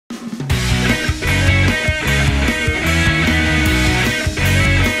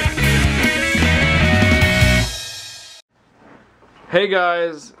Hey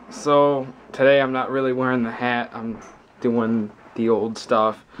guys, so today I'm not really wearing the hat, I'm doing the old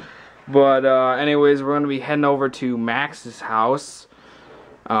stuff. But anyways, we're going to be heading over to Max's house.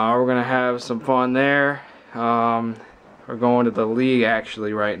 We're going to have some fun there. We're going to the league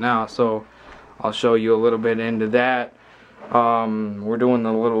actually right now, so I'll show you a little bit into that. We're doing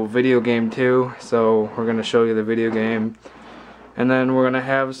the little video game too, so we're going to show you the video game. And then we're going to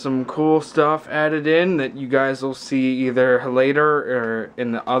have some cool stuff added in that you guys will see either later or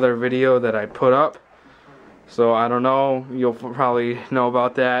in the other video that I put up. So I don't know, you'll probably know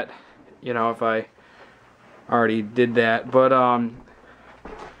about that, you know, if I already did that. But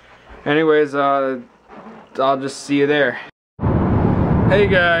anyways, I'll just see you there. Hey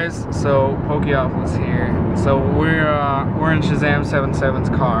guys, so Pokeopolis here. So we're in Shazam 77's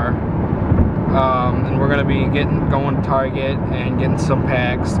car. And we're gonna be going to Target and getting some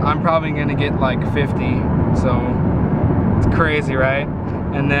packs. I'm probably gonna get like 50, so it's crazy, right?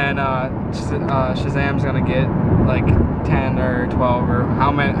 And then Shazam's gonna get like 10 or 12 or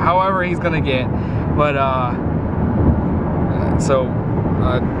however he's gonna get. But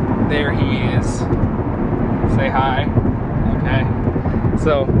there he is. Say hi. Okay.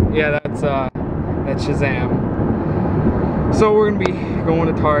 So yeah, that's Shazam. So we're going to be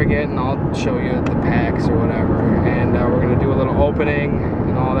going to Target and I'll show you the packs or whatever, and we're going to do a little opening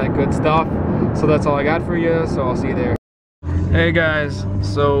and all that good stuff. So that's all I got for you, so I'll see you there. Hey guys,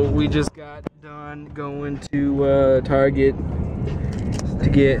 so we just got done going to Target to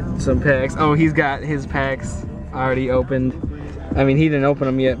get some packs. Oh, he's got his packs already opened. I mean, he didn't open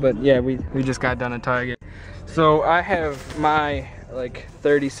them yet, but yeah, we just got done at Target. So I have my like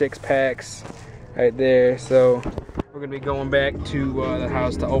 36 packs right there, so we're gonna be going back to the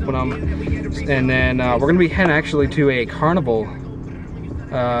house to open them, and then we're gonna be heading actually to a carnival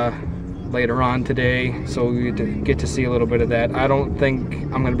later on today, so we get to see a little bit of that. I don't think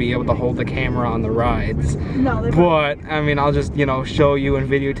I'm gonna be able to hold the camera on the rides, no, but I mean, I'll just, you know, show you and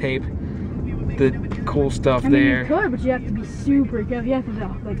videotape the cool stuff there. You could, but you have to be super careful. You have to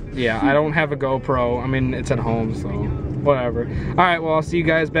like. Yeah, I don't have a GoPro. I mean, it's at home, so whatever. All right, well, I'll see you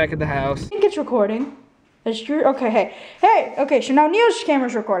guys back at the house. I think it's recording. That's true. Okay, hey, okay. So now Neil's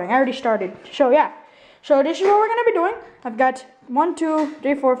camera's recording. I already started. So yeah. So this is what we're gonna be doing. I've got 1, 2,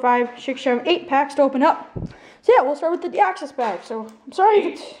 3, 4, 5, 6, 7, 8 packs to open up. So yeah, we'll start with the access pack. So I'm sorry if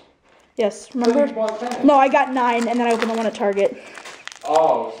it's. Yes, remember? No, I got 9, and then I opened the one at Target.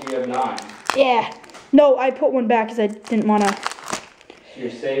 Oh, so you have 9. Yeah. No, I put one back because I didn't want to. So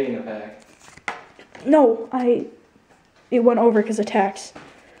you're saving a pack? No, it went over because of tax.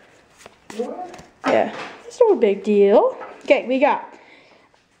 What? Yeah, it's no big deal. Okay, we got.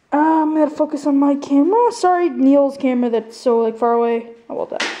 I'm gonna focus on my camera. Sorry, Neil's camera that's so like far away. How about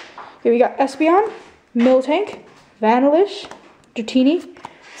that? Okay, we got Espeon, Miltank, Vanillish, Dratini,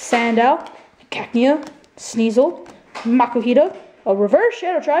 Sandal, Cacnea, Sneasel, Makuhita, a reverse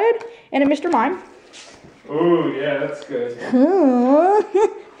Shadow Triad, and a Mr. Mime. Ooh, yeah, that's good.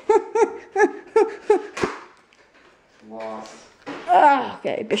 Lost.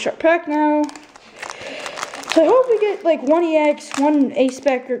 Okay, Bisharp pack now. So I hope we get like 1 EX, 1 Ace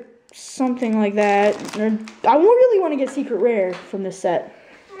Spec or something like that. I really want to get Secret Rare from this set.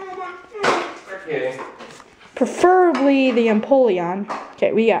 Okay. Preferably the Empoleon.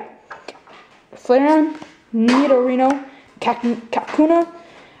 Okay, we got Flareon, Nidorino, Kakuna,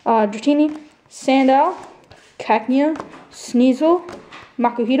 Dratini, Sandal, Cacnea, Sneasel,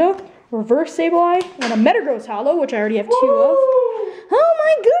 Makuhita, Reverse Sableye, and a Metagross Hollow, which I already have 2 of. Oh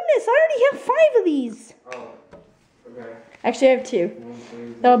my goodness, I already have 5 of these. Oh, okay. Actually, I have 2.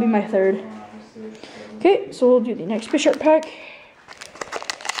 That'll be my 3rd. Okay, so we'll do the next Bisharp pack.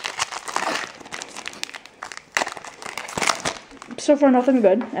 So far, nothing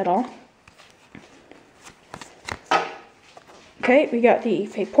good at all. Okay, we got the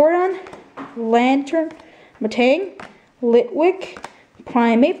Vaporeon, Lantern, Matang, Litwick,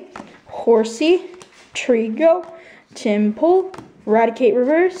 Primeape, Horsey, Trigo, Timple, Raticate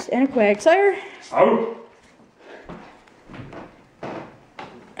Reverse, and a Quagsire. Oh!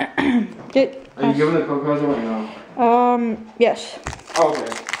 Are you giving the Pokemon away now? Yes. Oh, okay.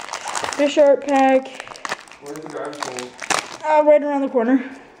 Bisharp pack. Where's the garbage hole? Right around the corner.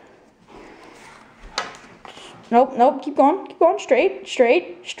 Nope, keep going, straight,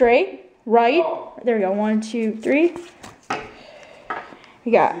 right. Oh. There we go, 1, 2, 3.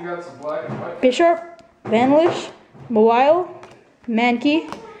 We got some black and white. Bisharp, Vanillish, Mawile, Mankey,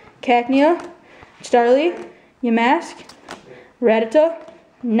 Cacnea, Starly, Yamask, Rattata,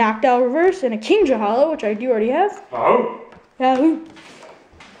 Noctowl Reverse, and a Kingdra Hollow, which I do already have. Oh! Yahoo!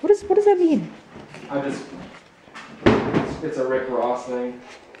 What does that mean? I just It's a Rick Ross thing.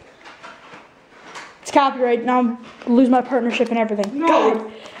 It's copyright. Now I'm lose my partnership and everything. No.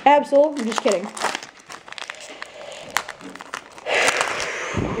 God. Absol, I'm just kidding.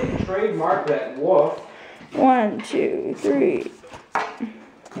 You didn't trademark that wolf. 1, 2, 3.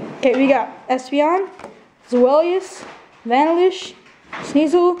 Okay, we got Espeon, Zoelius, Vanillish,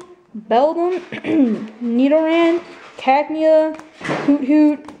 Sneasel, Beldum, Nidoran, Cacnea, Hoot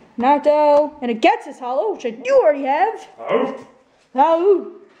Hoot, Noctowl, and it gets us Hollow, which I do already have. Oh.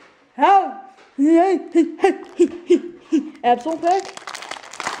 How? Absol pack.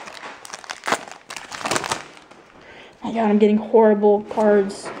 My God, I'm getting horrible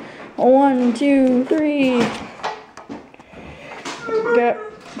cards. 1, 2, 3. Got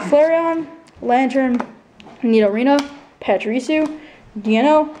Flareon, Lantern, Nidorina, Pachirisu,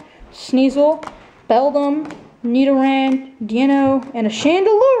 Deino, Sneasel, Beldum, Nidoran, Deino, and a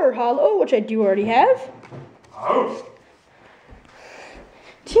Chandelure Hollow, which I do already have. Oh.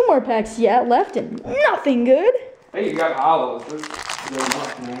 2 more packs yet left and nothing good. Hey, you got hollows. That's good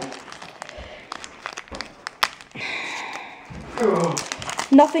enough, man.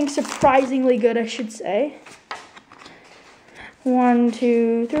 Nothing surprisingly good, I should say. 1,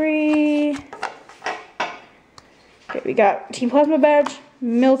 2, 3. Okay, we got Team Plasma Badge,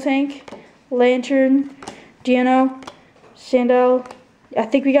 Miltank, Lantern, Deino, Sandel. I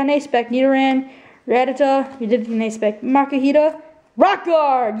think we got an Ace-Spec, Nidoran, Rattata. We did an Ace-Spec, Makahita, Rock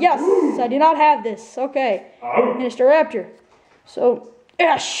Guard. Yes, I do not have this. Okay, Minister Raptor. So,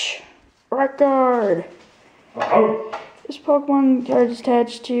 Ash, Rock Guard. This Pokemon card is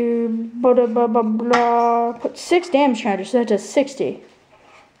attached to blah blah blah blah blah. Put 6 damage counters, so that does 60.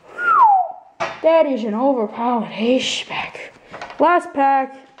 That is an overpowered Ace-Spec. Last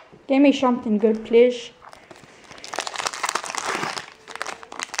pack. Give me something good, please.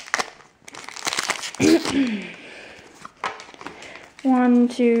 One,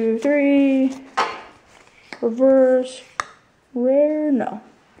 2, 3. Reverse. Rare? No.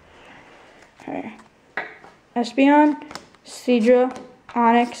 Okay. Espeon, Seadra,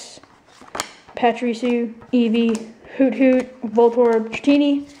 Onix, Pachirisu, Eevee, Hoot Hoot, Voltorb,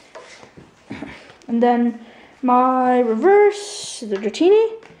 Dratini. And then my reverse is a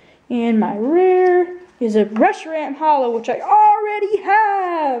Dratini. And my rare is a Reshiram Hollow, which I already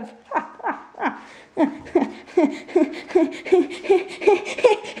have.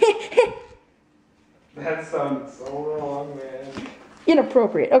 That sounds so wrong, man.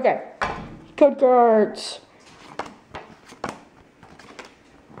 Inappropriate. Okay. Code cards.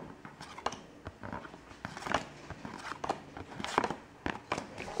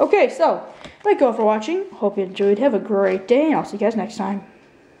 Okay, so thank you all for watching. Hope you enjoyed. Have a great day, and I'll see you guys next time.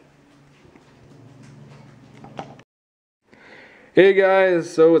 Hey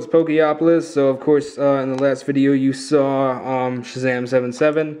guys, so it's Pokeopolis. So of course, in the last video you saw Shazam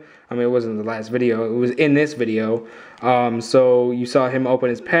 77. I mean, it wasn't the last video, it was in this video. So you saw him open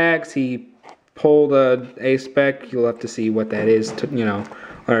his packs. He pulled a Ace-Spec. You'll have to see what that is, you know,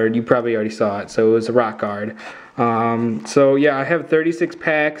 or you probably already saw it. So it was a Rock Guard. So yeah, I have 36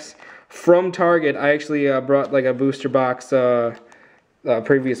 packs from Target. I actually brought like a booster box,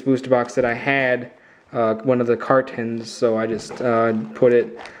 previous booster box that I had. One of the cartons, so I just put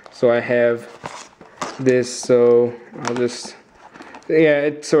it, so I have this, so I'll just, yeah,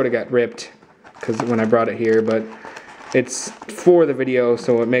 it sort of got ripped because when I brought it here, but it's for the video,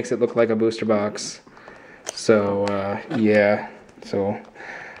 so it makes it look like a booster box. So yeah, so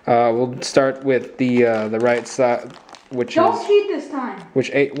we'll start with the right side, which Don't cheat this time.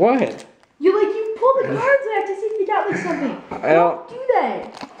 Which what? You pulled the cards back to see if you got like something. Don't do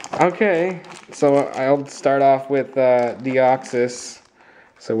that. Okay, so I'll start off with Deoxys.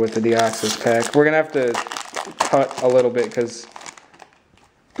 So with the Deoxys pack, we're gonna have to cut a little bit because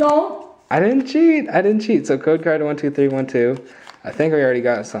don't. I didn't cheat. I didn't cheat. So code card 12312. I think we already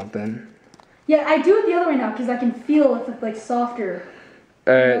got something. Yeah, I do it the other way now because I can feel if it's like softer.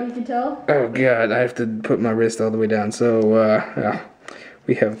 You can tell. Oh god, I have to put my wrist all the way down. So yeah.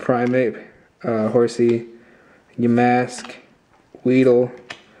 We have Primeape, Horsey, Yamask, Weedle,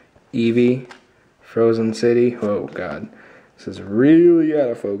 Eevee, Frozen City. Oh god, this is really out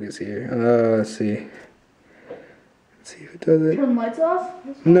of focus here. Let's see. Let's see if it does it. Turn the lights off?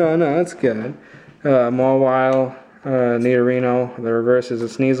 No, that's good. Mawile, Nidorino. The reverse is a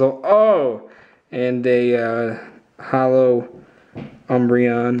Sneasel. Oh, and a Hollow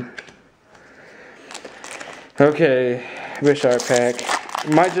Umbreon. Okay, wish art pack.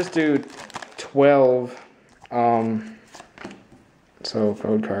 Might just do 12. So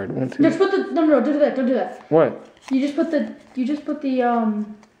code card 1, 2. Just put the don't do that. What? You just put the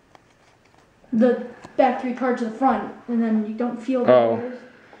the back 3 cards to the front, and then you don't feel the Oh.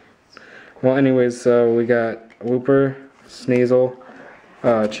 Well, anyways, so we got Wooper, Sneasel,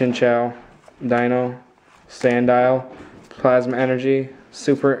 Chinchou, Dino, Sandile, Plasma Energy,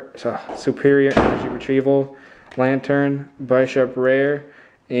 Superior Energy Retrieval, Lantern, Bishop Rare,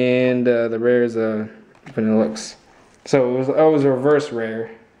 and the rare is a Vanillix. So it was a reverse rare,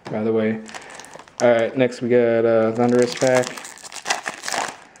 by the way. Alright, next we got Thundurus pack.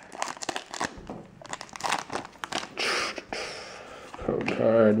 Code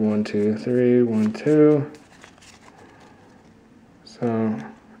card 1, 2, 3, 1, 2. So,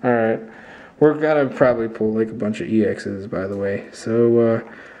 alright. We're gonna probably pull like a bunch of EXs, by the way. So,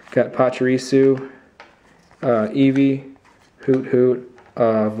 got Pachirisu, Eevee, Hoot,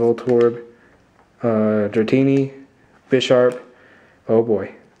 Voltorb, Dratini, Bisharp, oh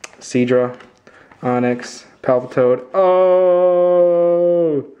boy, Seadra, Onix, Palpitoad,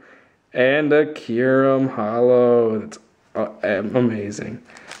 oh, and a Kyurem Hollow. That's amazing,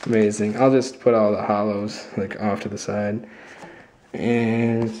 amazing. I'll just put all the hollows like off to the side,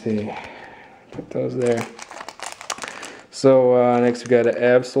 and let's see, put those there. So next we got an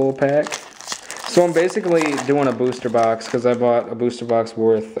Absol pack. So I'm basically doing a booster box because I bought a booster box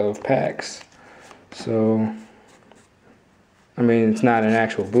worth of packs. So, I mean, it's not an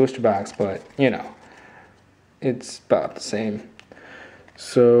actual booster box, but, you know, it's about the same.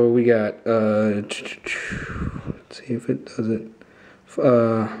 So we got, let's see if it does it.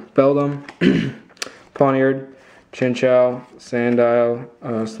 Beldum, Pawniard, Chinchou, Sandile,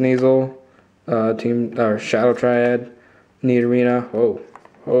 Sneasel, Shadow Triad, Nidorina,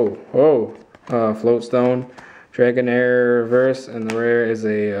 Floatstone, Dragonair Reverse, and the rare is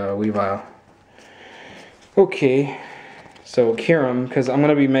a Weavile. Okay, so Kyurem, because I'm going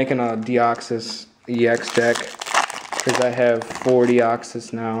to be making a Deoxys EX deck, because I have 4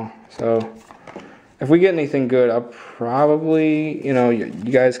 Deoxys now. So if we get anything good, I'll probably, you know, you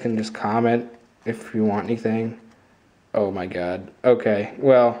guys can just comment if you want anything. Oh my god. Okay,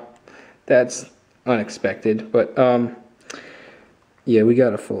 well, that's unexpected, but yeah, we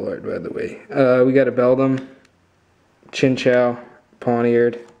got a full art, by the way. We got a Beldum, Chinchou,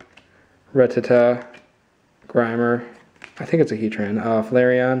 Pawniard, Rattata, Grimer, I think it's a Heatran,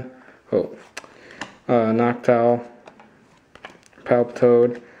 Flareon, Noctowl,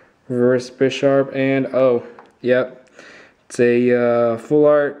 Palpitoad, Reverse Bisharp, and yep, it's a full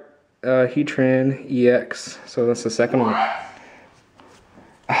art Heatran EX. So that's the second one.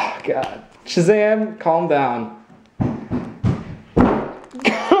 Oh god, Shazam, calm down.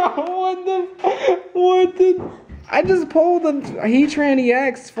 What the? I just pulled the Heatran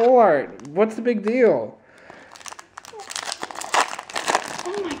EX full art. What's the big deal?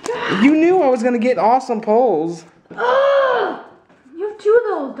 Oh my god. You knew I was gonna get awesome pulls. You have 2 of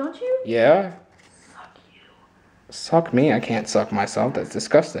those, don't you? Yeah. Suck you. Suck me? I can't suck myself. That's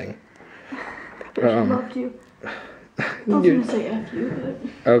disgusting. I loved you. I was gonna say F you,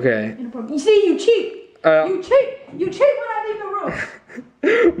 but... Okay. You see, you cheat. You cheat. You cheat when I leave the room.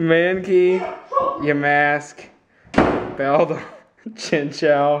 Mankey, Yamask, Beldum,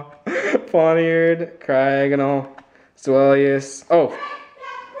 Chinchou, Pawniard, Cryogonal, Zoelius,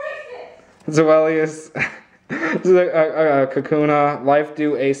 Zoelius, Kakuna, Life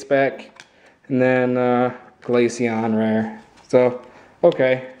Dew A-Spec, and then Glaceon rare. So,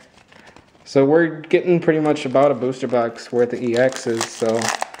 okay. So we're getting pretty much about a booster box worth of EXs, so...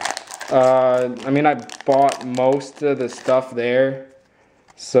 I mean, I bought most of the stuff there,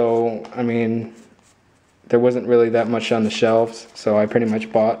 so, I mean, there wasn't really that much on the shelves, so I pretty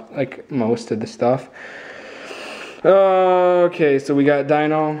much bought, like, most of the stuff. Okay, so we got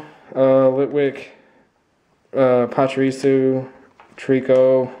Dino, Litwick, Pachirisu,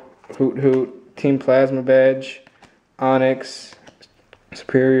 Trico, Hoot, Team Plasma Badge, Onix,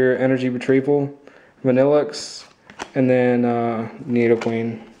 Superior Energy Retrieval, Vanillix, and then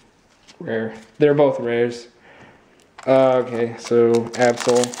Nidoqueen. Rare. They're both rares. Okay, so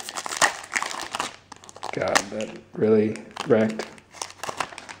Absol. God, that really wrecked.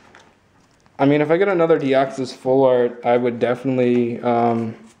 I mean, if I get another Deoxys full art, I would definitely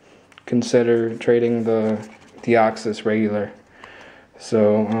consider trading the Deoxys regular.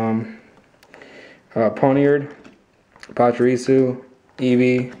 So, Pawniard, Pachirisu,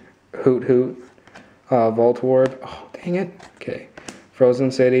 Eevee, Hoot, Voltorb. Oh, dang it. Okay.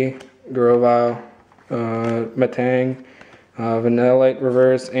 Frozen City, Grovyle, Metang, Vanillite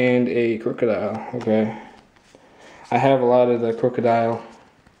Reverse, and a Crocodile. Okay. I have a lot of the Crocodile.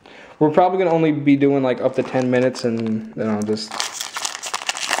 We're probably going to only be doing like up to 10 minutes and then I'll just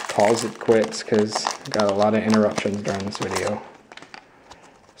call it quits because I got a lot of interruptions during this video.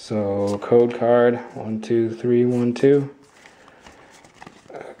 So code card 12312.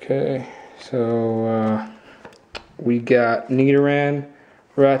 Okay, so we got Nidoran,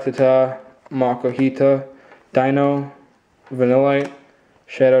 Rattata, Makuhita, Dino, Vanillite,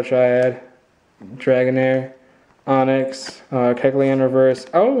 Shadow Triad, Dragonair, Onix, Kecleon reverse.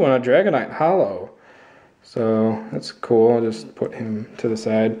 Oh, and a Dragonite Hollow. So that's cool. I'll just put him to the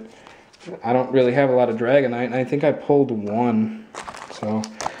side. I don't really have a lot of Dragonite, and I think I pulled one. So,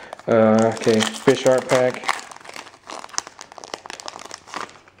 okay, Fish Art Pack.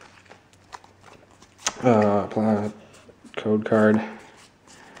 Code card.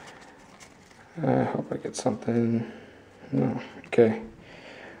 I hope I get something. No. Okay.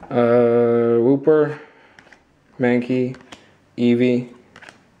 Wooper, Mankey, Eevee,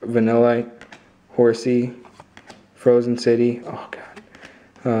 Vanillite, Horsey, Frozen City. Oh god.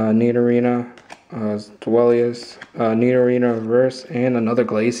 Nidorina, Dwellius, Nidorina reverse, and another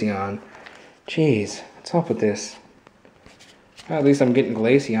Glaceon. Jeez, what's up with this? At least I'm getting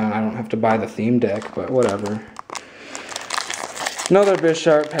Glaceon. I don't have to buy the theme deck, but whatever. Another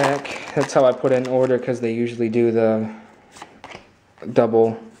Bisharp pack. That's how I put it in order because they usually do the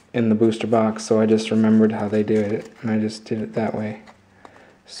double in the booster box. So I just remembered how they do it, and I just did it that way.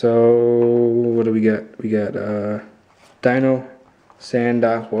 So what do we got? We got Dino,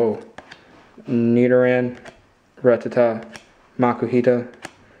 whoa, Nidoran, Rattata, Makuhita,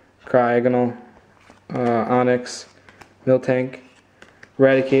 Cryogonal, Onix, Miltank,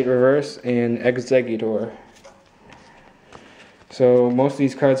 Raticate reverse, and Exeggutor. So most of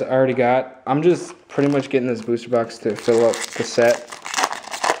these cards I already got. I'm just pretty much getting this booster box to fill up the set.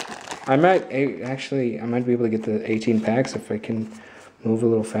 I might be able to get the 18 packs if I can move a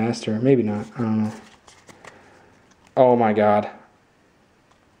little faster. Maybe not. I don't know. Oh my god.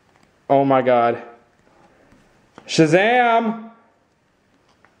 Oh my god. Shazam!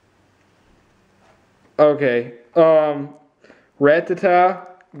 Okay. Rattata,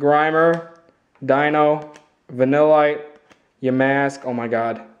 Grimer, Dino, Vanillite, Yamask, oh my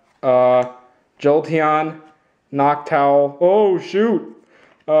god. Jolteon, Noctowl, oh shoot!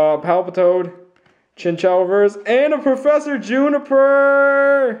 Palpitoad, Chinchou reverse, and a Professor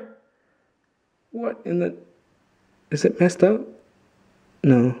Juniper! What in the... Is it messed up?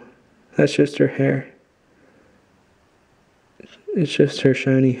 No, that's just her hair. It's just her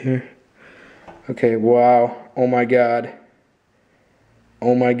shiny hair. Okay, wow. Oh my god.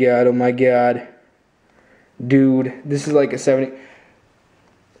 Oh my god, oh my god. Dude, this is like a 70...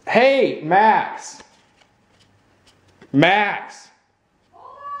 Hey, Max! Max!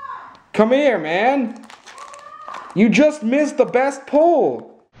 Come here, man! You just missed the best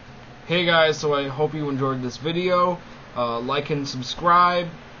pull! Hey guys, so I hope you enjoyed this video. Like and subscribe.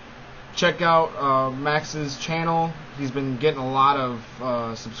 Check out Max's channel. He's been getting a lot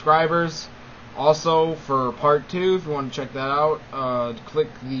of subscribers. Also, for part 2, if you want to check that out, click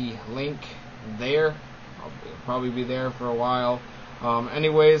the link there. It'll probably be there for a while.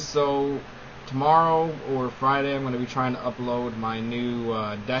 Anyways, so tomorrow or Friday I'm going to be trying to upload my new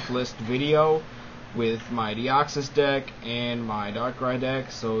deck list video with my Deoxys deck and my Darkrai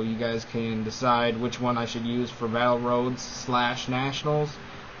deck, so you guys can decide which one I should use for Battle Roads / Nationals.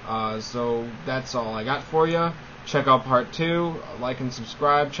 So that's all I got for you. Check out part 2, like and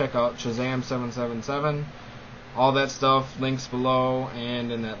subscribe, check out Shazam777, all that stuff, links below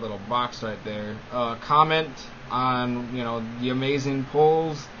and in that little box right there. Comment on, the amazing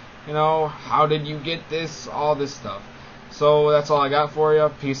pulls, how did you get this, all this stuff. So that's all I got for you.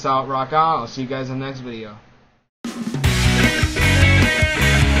 Peace out, rock on. I'll see you guys in the next video.